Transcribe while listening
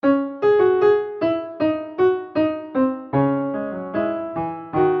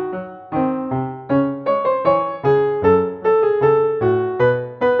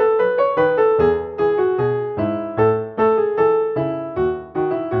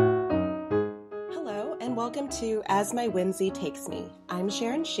welcome to As My Whimsy Takes Me. I'm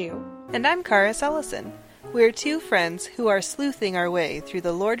Sharon Shue. And I'm Karis Ellison. We're two friends who are sleuthing our way through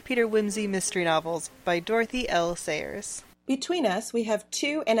the Lord Peter Wimsey mystery novels by Dorothy L. Sayers. Between us, we have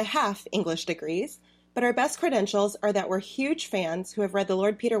 2.5 English degrees, but our best credentials are that we're huge fans who have read the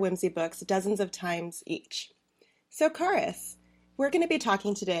Lord Peter Wimsey books dozens of times each. So, Karis, we're going to be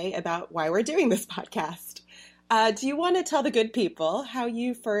talking today about why we're doing this podcast. Do you want to tell the good people how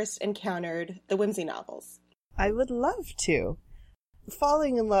you first encountered the Wimsey novels? I would love to.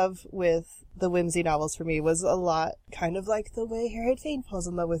 Falling in love with the Wimsey novels for me was a lot kind of like the way Harriet Vane falls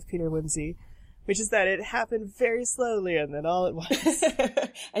in love with Peter Wimsey, which is that it happened very slowly and then all at once.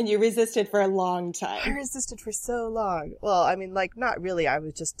 And you resisted for a long time. I resisted for so long. Well, I mean, not really. I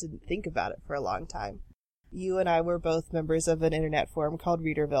just didn't think about it for a long time. You and I were both members of an internet forum called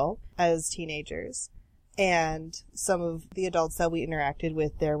Readerville as teenagers. And some of the adults that we interacted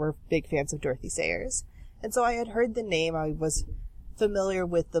with there were big fans of Dorothy Sayers. And so I had heard the name. I was familiar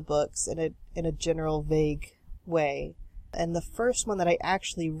with the books in a general vague way. And the first one that I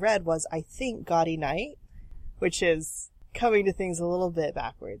actually read was, I think, Gaudy Night, which is coming to things a little bit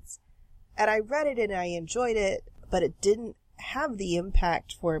backwards. And I read it and I enjoyed it, but it didn't have the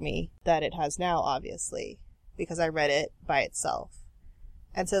impact for me that it has now, obviously, because I read it by itself.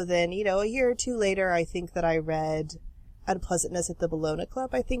 And so then, a year or two later, I think that I read Unpleasantness at the Bologna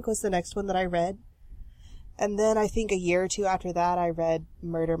Club, I think was the next one that I read. And then I think a year or two after that, I read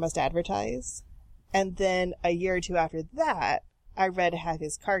Murder Must Advertise. And then a year or two after that, I read Have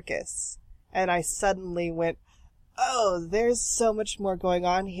His Carcass. And I suddenly went, oh, there's so much more going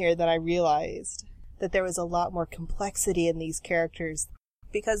on here than I realized. That there was a lot more complexity in these characters.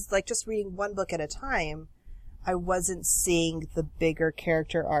 Because, just reading one book at a time, I wasn't seeing the bigger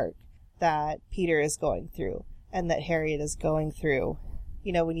character arc that Peter is going through and that Harriet is going through.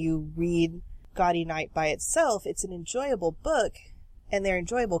 When you read Gaudy Night by itself, it's an enjoyable book and they're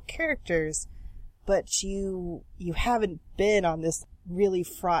enjoyable characters, but you haven't been on this really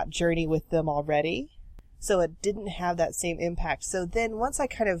fraught journey with them already. So it didn't have that same impact. So then once I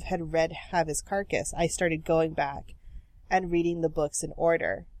kind of had read Have His Carcass, I started going back and reading the books in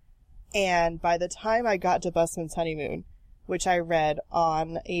order. And by the time I got to Busman's Honeymoon, which I read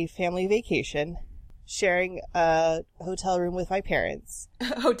on a family vacation, sharing a hotel room with my parents.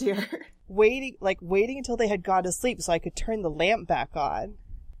 Oh dear. Waiting until they had gone to sleep so I could turn the lamp back on.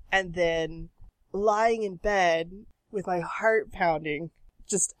 And then lying in bed with my heart pounding,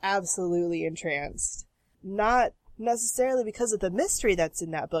 just absolutely entranced. Not necessarily because of the mystery that's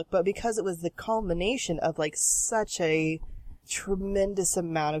in that book, but because it was the culmination of such a tremendous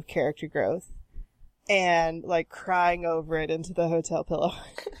amount of character growth and crying over it into the hotel pillow.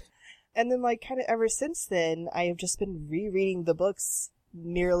 And then kind of ever since then, I have just been rereading the books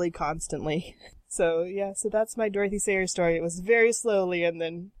nearly constantly. So that's my Dorothy Sayers story. It was very slowly, and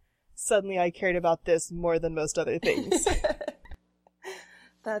then suddenly I cared about this more than most other things.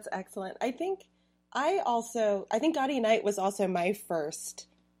 That's excellent. I think Gaudy Night was also my first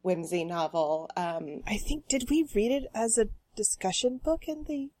Wimsey novel. Did we read it as a discussion book in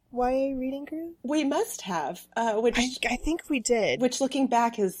the YA reading group? We must have, which I think we did. Which, looking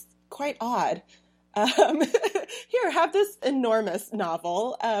back, is quite odd. Here, have this enormous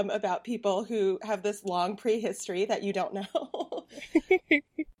novel about people who have this long prehistory that you don't know.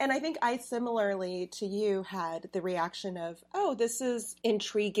 And I think I, similarly to you, had the reaction of, oh, this is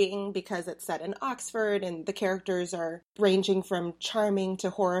intriguing because it's set in Oxford and the characters are ranging from charming to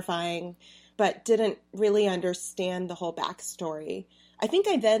horrifying, but didn't really understand the whole backstory. I think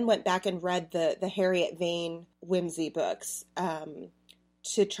I then went back and read the Harriet Vane Wimsey books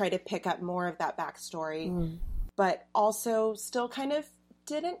to try to pick up more of that backstory, but also still kind of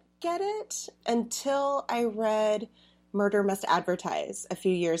didn't get it until I read Murder Must Advertise a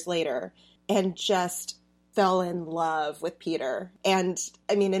few years later and just fell in love with Peter. And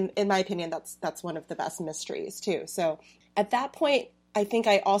I mean, in my opinion, that's one of the best mysteries too. So at that point, I think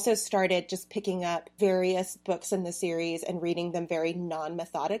I also started just picking up various books in the series and reading them very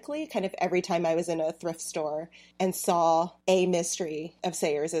non-methodically. Kind of every time I was in a thrift store and saw a mystery of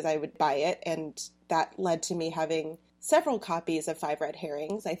Sayers', I would buy it. And that led to me having several copies of Five Red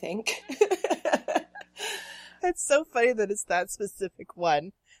Herrings, I think. It's so funny that it's that specific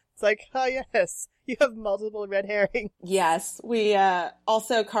one. It's oh yes, you have multiple red herrings. Yes, we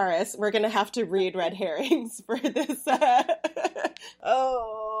also, Karis, we're going to have to read Red Herrings for this.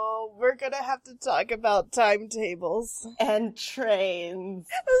 Oh, we're going to have to talk about timetables. And trains.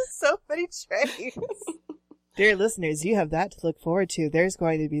 So many trains. Dear listeners, you have that to look forward to. There's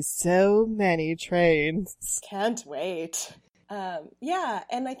going to be so many trains. Can't wait. Yeah,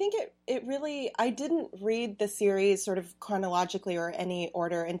 and I think it really, I didn't read the series sort of chronologically or any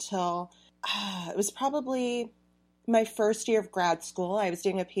order until it was probably my first year of grad school. I was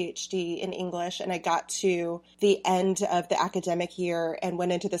doing a PhD in English, and I got to the end of the academic year and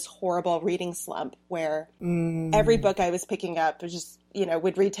went into this horrible reading slump where every book I was picking up was just,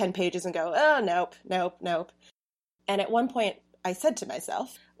 would read 10 pages and go, oh, nope, nope, nope. And at one point I said to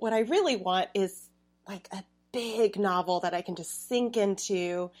myself, what I really want is like a big novel that I can just sink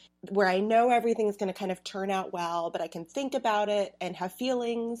into, where I know everything's going to kind of turn out well, but I can think about it and have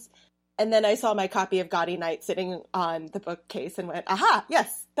feelings. And then I saw my copy of Gaudy Night sitting on the bookcase and went, aha,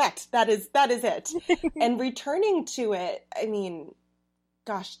 yes, that is it. And returning to it, I mean,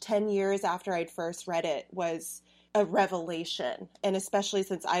 gosh, 10 years after I'd first read it was a revelation. And especially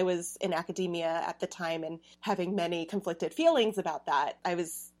since I was in academia at the time and having many conflicted feelings about that, I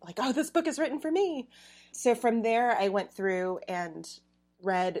was like, oh, this book is written for me. So from there, I went through and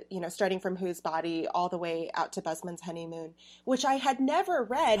read, starting from Whose Body all the way out to Busman's Honeymoon, which I had never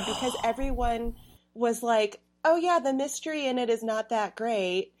read because everyone was like, oh yeah, the mystery in it is not that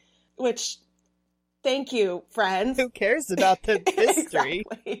great, which, thank you, friends. Who cares about the mystery?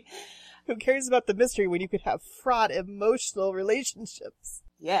 Exactly. Who cares about the mystery when you could have fraught emotional relationships?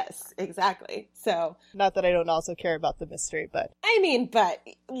 Yes, exactly. So, not that I don't also care about the mystery, but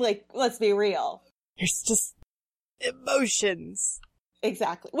let's be real. There's just emotions.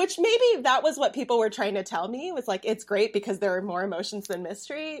 Exactly. Which maybe that was what people were trying to tell me, was like, it's great because there are more emotions than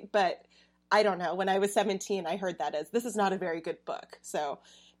mystery. But I don't know. When I was 17, I heard that as, this is not a very good book. So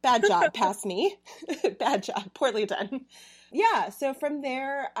bad job, past me. Bad job. Poorly done. Yeah. So from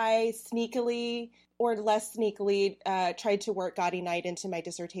there, I sneakily or less sneakily tried to work Gaudy Night into my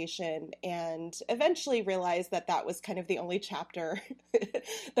dissertation, and eventually realized that that was kind of the only chapter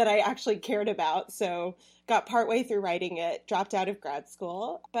that I actually cared about. So got partway through writing it, dropped out of grad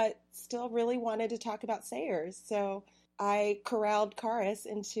school, but still really wanted to talk about Sayers. So I corralled Karis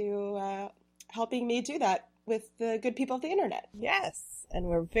into helping me do that with the good people of the internet. Yes, and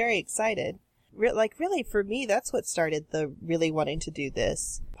we're very excited. Really, for me, that's what started the really wanting to do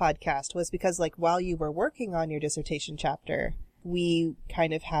this podcast, was because, while you were working on your dissertation chapter, we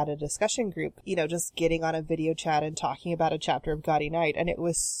kind of had a discussion group, just getting on a video chat and talking about a chapter of Gaudy Night, and it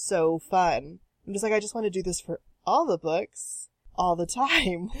was so fun. I'm just like, I just want to do this for all the books, all the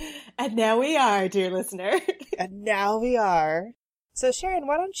time. And now we are, dear listener. And now we are. So Sharon,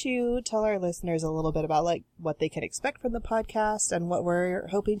 why don't you tell our listeners a little bit about what they can expect from the podcast and what we're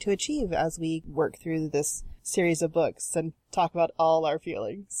hoping to achieve as we work through this series of books and talk about all our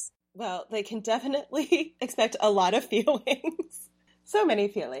feelings. Well, they can definitely expect a lot of feelings. So many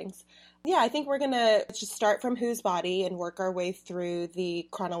feelings. Yeah, I think we're going to just start from Whose Body and work our way through the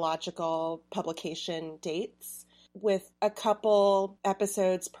chronological publication dates, with a couple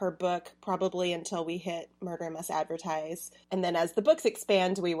episodes per book, probably until we hit Murder Must Advertise. And then as the books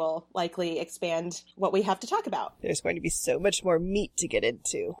expand, we will likely expand what we have to talk about. There's going to be so much more meat to get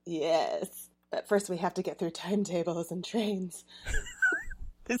into. Yes. But first we have to get through timetables and trains.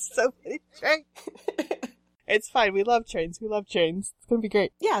 There's so many trains. It's fine. We love trains. We love trains. It's going to be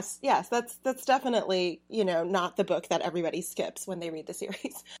great. Yes. That's definitely, not the book that everybody skips when they read the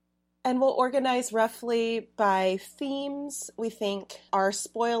series. And we'll organize roughly by themes. We think our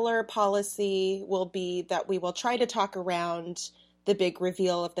spoiler policy will be that we will try to talk around the big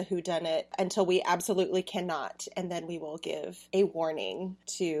reveal of the whodunit until we absolutely cannot. And then we will give a warning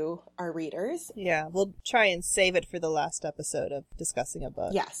to our readers. Yeah, we'll try and save it for the last episode of discussing a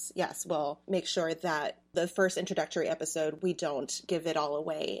book. Yes. We'll make sure that the first introductory episode, we don't give it all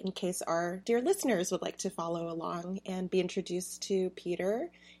away, in case our dear listeners would like to follow along and be introduced to Peter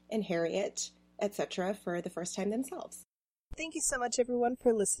and Harriet, etc., for the first time themselves. Thank you so much, everyone,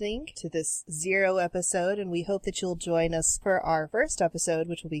 for listening to this 0 episode, and we hope that you'll join us for our first episode,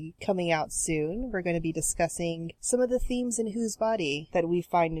 which will be coming out soon. We're going to be discussing some of the themes in Whose Body that we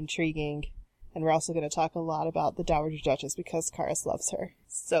find intriguing, and we're also going to talk a lot about the Dowager Duchess because Karis loves her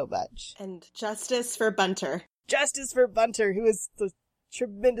so much. And justice for Bunter. Justice for Bunter, who is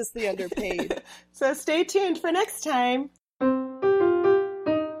tremendously underpaid. So stay tuned for next time.